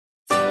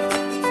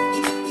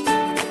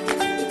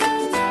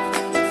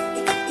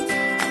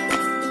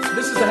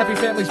Happy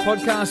Families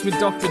podcast with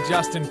Dr.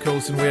 Justin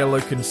Coulson. We are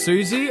Luke and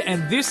Susie,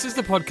 and this is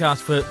the podcast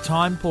for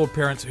time-poor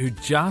parents who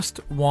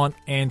just want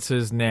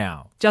answers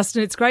now.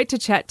 Justin, it's great to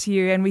chat to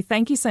you, and we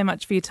thank you so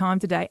much for your time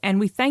today. And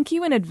we thank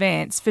you in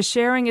advance for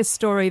sharing a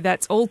story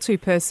that's all too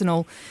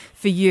personal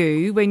for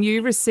you when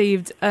you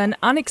received an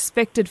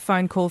unexpected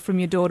phone call from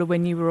your daughter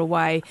when you were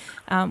away.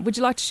 Would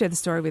you like to share the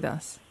story with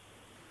us?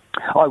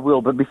 I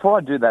will, but before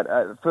I do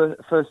that,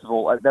 first of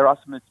all, there are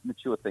some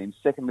mature themes.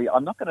 Secondly,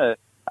 I'm not going to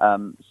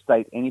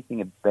state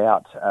anything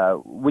about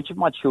which of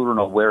my children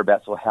or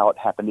whereabouts or how it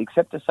happened,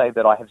 except to say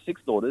that I have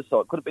 6 daughters,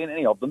 so it could have been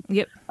any of them.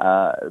 Yep.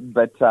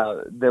 But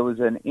there was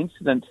an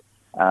incident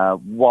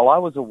while I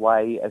was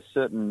away a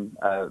certain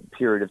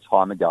period of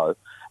time ago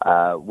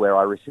where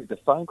I received a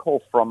phone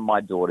call from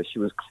my daughter. She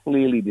was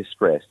clearly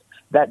distressed.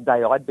 That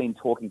day, I'd been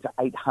talking to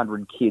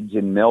 800 kids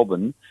in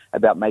Melbourne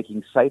about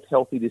making safe,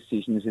 healthy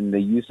decisions in the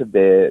use of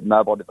their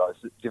mobile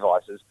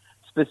devices,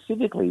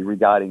 specifically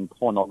regarding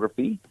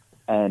pornography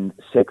and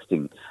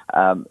sexting.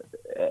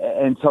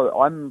 And so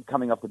I'm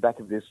coming off the back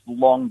of this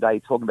long day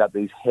talking about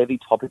these heavy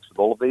topics with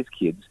all of these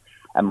kids,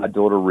 and my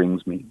daughter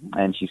rings me,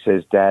 and she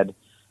says, "Dad,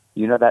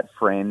 you know that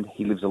friend?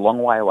 He lives a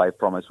long way away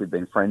from us. We've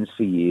been friends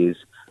for years.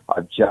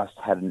 I've just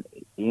had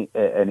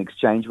an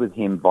exchange with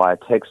him via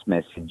text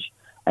message,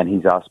 and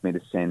he's asked me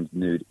to send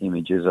nude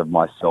images of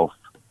myself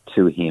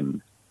to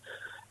him."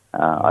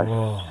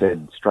 I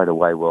said straight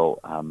away, "Well,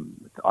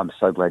 I'm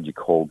so glad you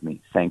called me.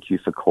 Thank you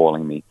for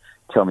calling me.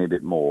 Tell me a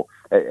bit more."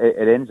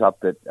 It ends up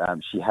that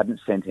she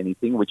hadn't sent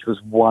anything, which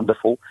was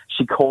wonderful.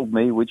 She called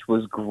me, which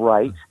was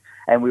great,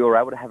 and we were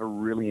able to have a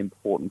really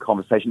important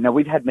conversation. Now,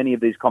 we've had many of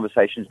these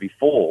conversations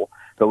before,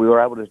 but we were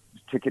able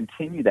to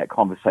continue that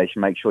conversation,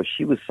 make sure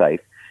she was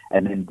safe,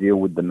 and then deal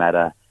with the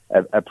matter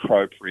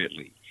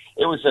appropriately.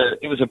 It was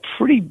a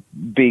pretty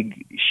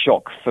big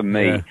shock for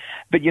me. Yeah.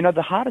 But, you know,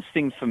 the hardest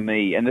thing for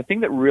me, and the thing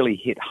that really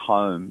hit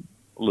home,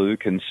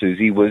 Luke and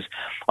Susie, was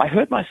I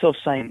heard myself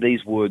saying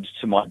these words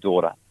to my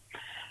daughter.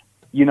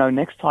 You know,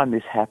 next time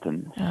this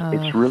happens,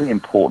 it's really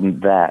important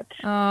that...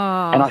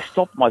 And I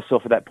stopped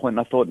myself at that point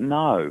and I thought,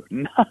 no.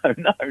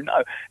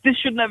 This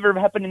should never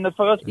have happened in the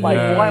first place.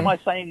 Yeah. Why am I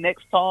saying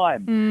next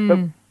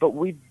time? But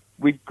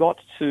we've got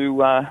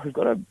to,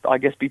 I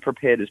guess, be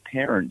prepared as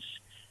parents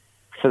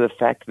for the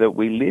fact that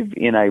we live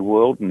in a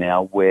world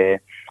now where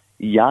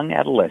young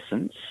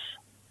adolescents,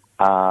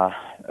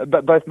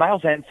 but both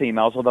males and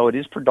females, although it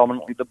is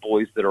predominantly the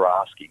boys that are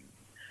asking,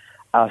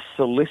 are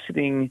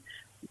soliciting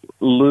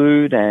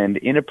lewd and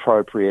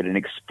inappropriate and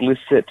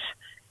explicit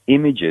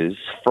images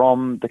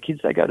from the kids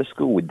they go to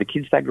school with, the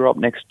kids they grew up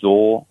next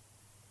door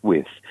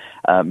with.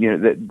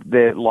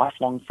 They're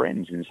lifelong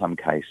friends in some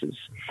cases.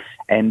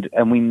 And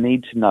we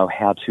need to know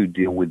how to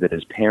deal with it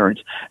as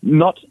parents,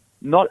 not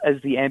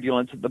as the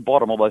ambulance at the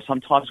bottom, although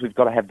sometimes we've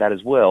got to have that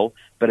as well,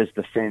 but as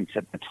the fence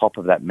at the top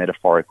of that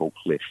metaphorical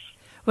cliff.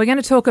 We're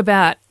going to talk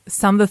about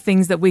some of the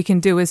things that we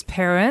can do as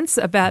parents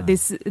about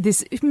this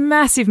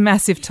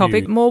massive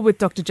topic. More with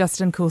Dr.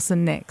 Justin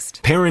Coulson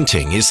next.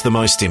 Parenting is the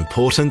most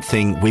important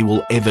thing we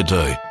will ever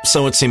do,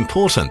 so it's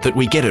important that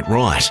we get it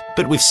right.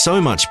 But with so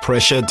much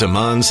pressure,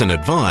 demands and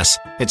advice,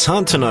 it's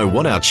hard to know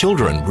what our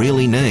children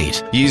really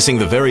need. Using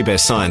the very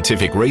best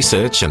scientific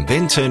research and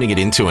then turning it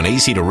into an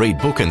easy-to-read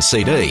book and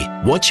CD,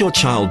 What Your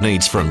Child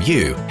Needs From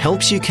You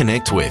helps you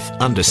connect with,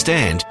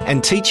 understand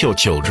and teach your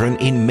children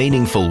in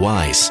meaningful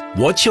ways.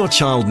 What Your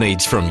Child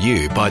Needs From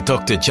You by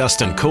Dr.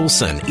 Justin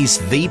Coulson is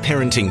the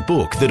parenting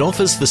book that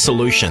offers the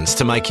solutions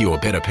to make you a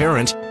better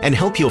parent and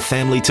help your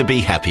family to be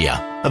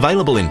happier.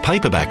 Available in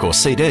paperback or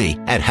CD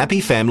at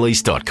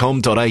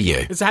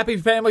happyfamilies.com.au. It's a Happy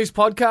Families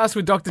podcast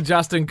with Dr.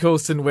 Justin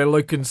Coulson. We're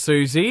Luke and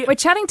Susie. We're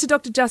chatting to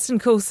Dr. Justin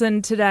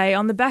Coulson today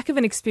on the back of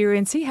an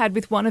experience he had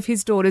with one of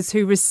his daughters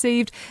who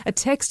received a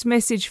text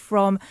message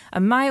from a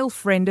male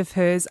friend of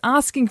hers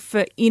asking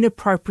for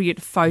inappropriate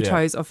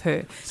photos of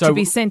her to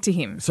be sent to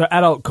him. So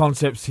adult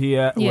concepts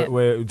here. Yeah.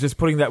 We're just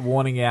putting that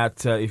warning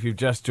out if you've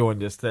just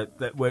joined us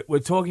that we're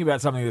talking about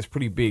something that's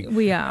pretty big.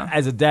 We are.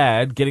 As a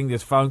dad, getting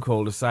this phone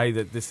call to say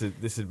that this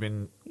had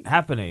been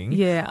happening.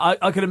 Yeah.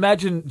 I can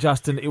imagine,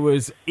 Justin, it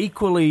was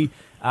equally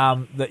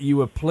that you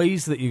were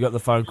pleased that you got the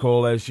phone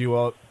call as you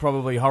were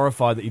probably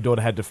horrified that your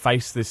daughter had to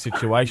face this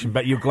situation,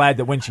 but you're glad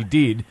that when she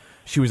did,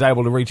 she was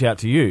able to reach out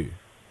to you.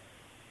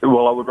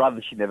 Well, I would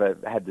rather she never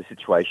had the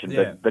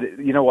situation, but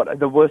you know what?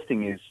 The worst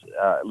thing is,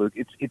 Luke,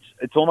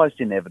 it's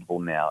almost inevitable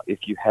now. If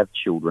you have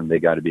children, they're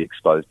going to be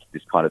exposed to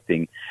this kind of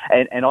thing.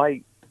 And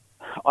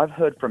I've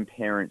heard from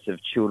parents of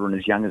children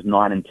as young as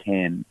 9 and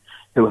 10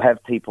 who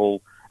have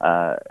people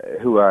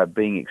who are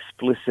being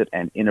explicit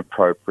and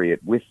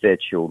inappropriate with their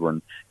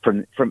children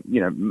from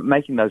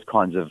making those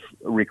kinds of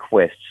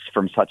requests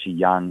from such a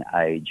young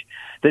age.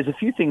 There's a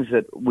few things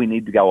that we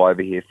need to go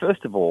over here.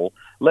 First of all,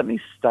 let me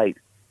state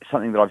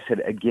something that I've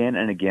said again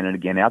and again and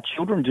again. Our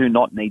children do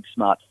not need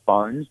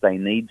smartphones. They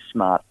need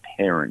smart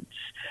parents.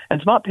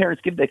 And smart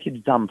parents give their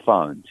kids dumb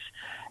phones.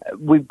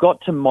 We've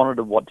got to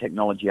monitor what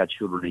technology our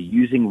children are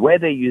using, where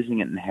they're using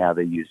it and how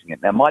they're using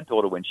it. Now, my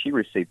daughter, when she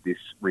received this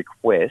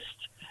request,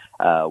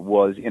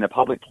 was in a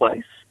public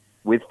place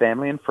with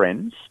family and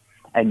friends,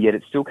 and yet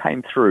it still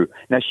came through.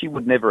 Now, she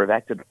would never have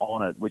acted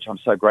on it, which I'm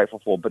so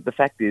grateful for, but the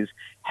fact is,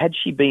 had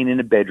she been in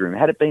a bedroom,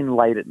 had it been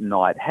late at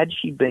night, had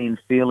she been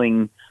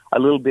feeling a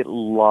little bit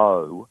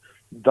low,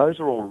 those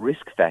are all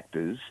risk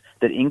factors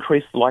that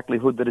increase the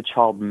likelihood that a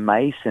child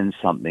may send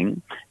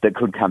something that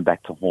could come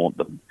back to haunt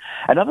them.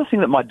 Another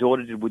thing that my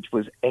daughter did, which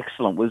was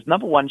excellent, was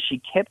number one,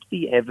 she kept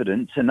the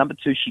evidence, and number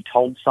two, she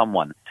told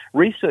someone.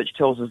 Research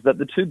tells us that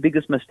the two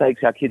biggest mistakes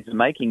our kids are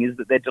making is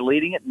that they're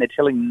deleting it and they're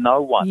telling no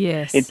one.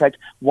 Yes. In fact,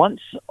 once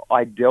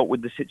I dealt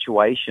with the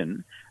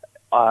situation,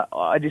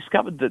 I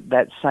discovered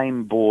that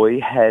same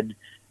boy had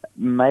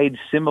made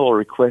similar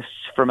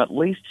requests from at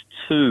least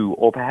two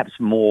or perhaps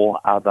more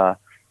other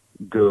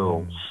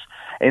girls.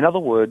 In other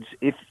words,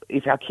 if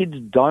our kids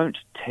don't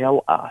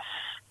tell us,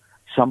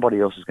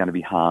 somebody else is going to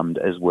be harmed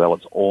as well.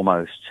 It's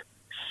almost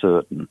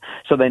certain.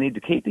 So they need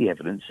to keep the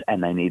evidence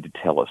and they need to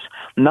tell us.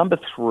 Number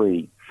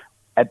three,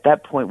 at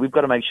that point, we've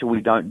got to make sure we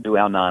don't do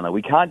our nana.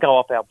 We can't go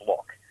off our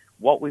block.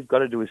 What we've got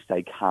to do is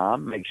stay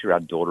calm, make sure our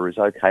daughter is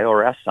okay,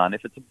 or our son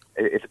if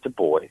it's a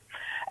boy,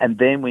 and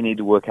then we need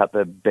to work out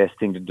the best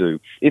thing to do.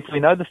 If we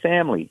know the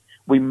family,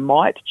 we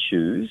might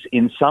choose,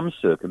 in some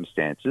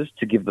circumstances,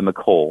 to give them a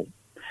call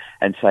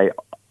and say,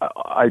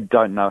 I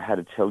don't know how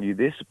to tell you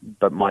this,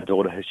 but my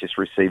daughter has just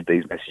received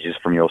these messages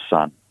from your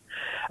son.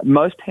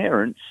 Most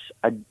parents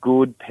are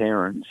good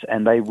parents,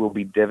 and they will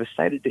be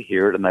devastated to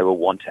hear it, and they will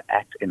want to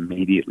act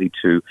immediately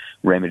to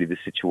remedy the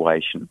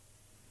situation.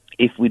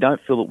 If we don't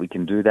feel that we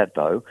can do that,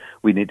 though,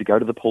 we need to go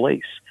to the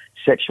police.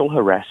 Sexual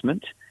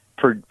harassment,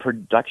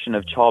 production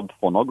of child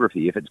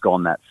pornography, if it's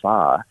gone that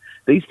far,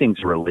 these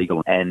things are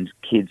illegal and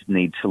kids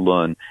need to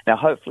learn. Now,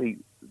 hopefully,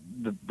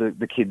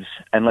 the kids,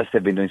 unless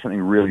they've been doing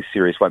something really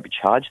serious, won't be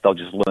charged. They'll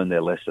just learn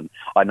their lesson.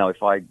 I know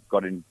if I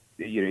got in,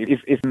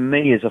 if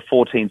me as a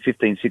 14,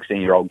 15,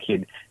 16-year-old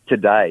kid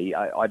today,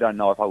 I don't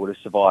know if I would have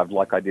survived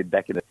like I did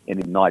back in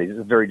the 90s. It's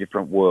a very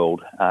different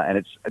world, and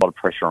it's a lot of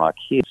pressure on our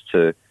kids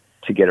to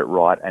get it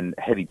right, and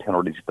heavy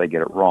penalties if they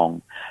get it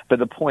wrong. But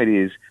the point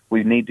is,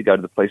 we need to go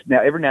to the police.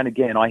 Now, every now and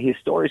again, I hear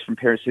stories from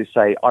parents who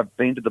say, I've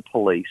been to the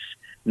police,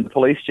 and the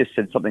police just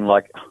said something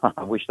like,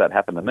 I wish that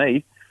happened to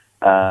me.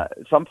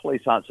 Some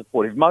police aren't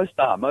supportive. Most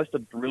are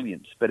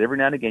brilliant, but every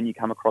now and again you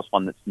come across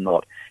one that's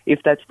not.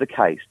 If that's the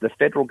case, the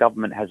federal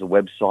government has a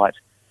website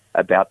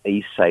about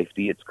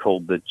e-safety. It's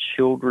called the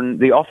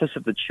Office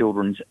of the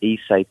Children's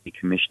E-Safety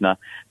Commissioner.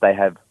 They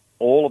have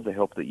all of the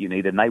help that you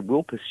need, and they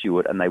will pursue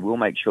it, and they will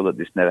make sure that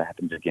this never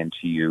happens again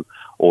to you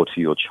or to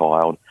your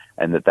child,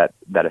 and that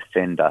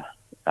offender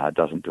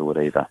doesn't do it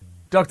either.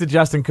 Dr.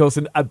 Justin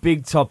Coulson, a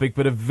big topic,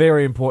 but a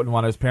very important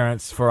one as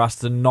parents for us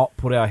to not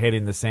put our head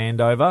in the sand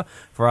over,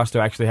 for us to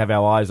actually have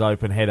our eyes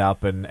open, head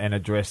up, and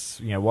address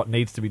what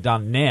needs to be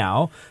done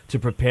now to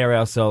prepare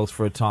ourselves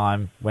for a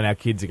time when our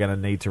kids are going to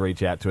need to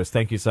reach out to us.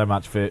 Thank you so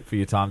much for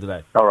your time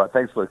today. All right.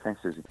 Thanks, Luke.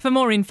 Thanks, Susie. For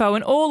more info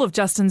and all of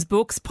Justin's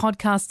books,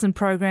 podcasts and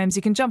programs,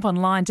 you can jump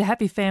online to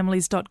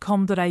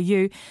happyfamilies.com.au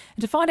and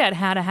to find out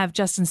how to have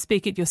Justin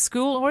speak at your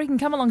school, or he can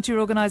come along to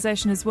your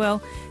organisation as well,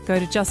 go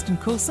to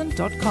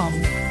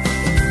justincoulson.com.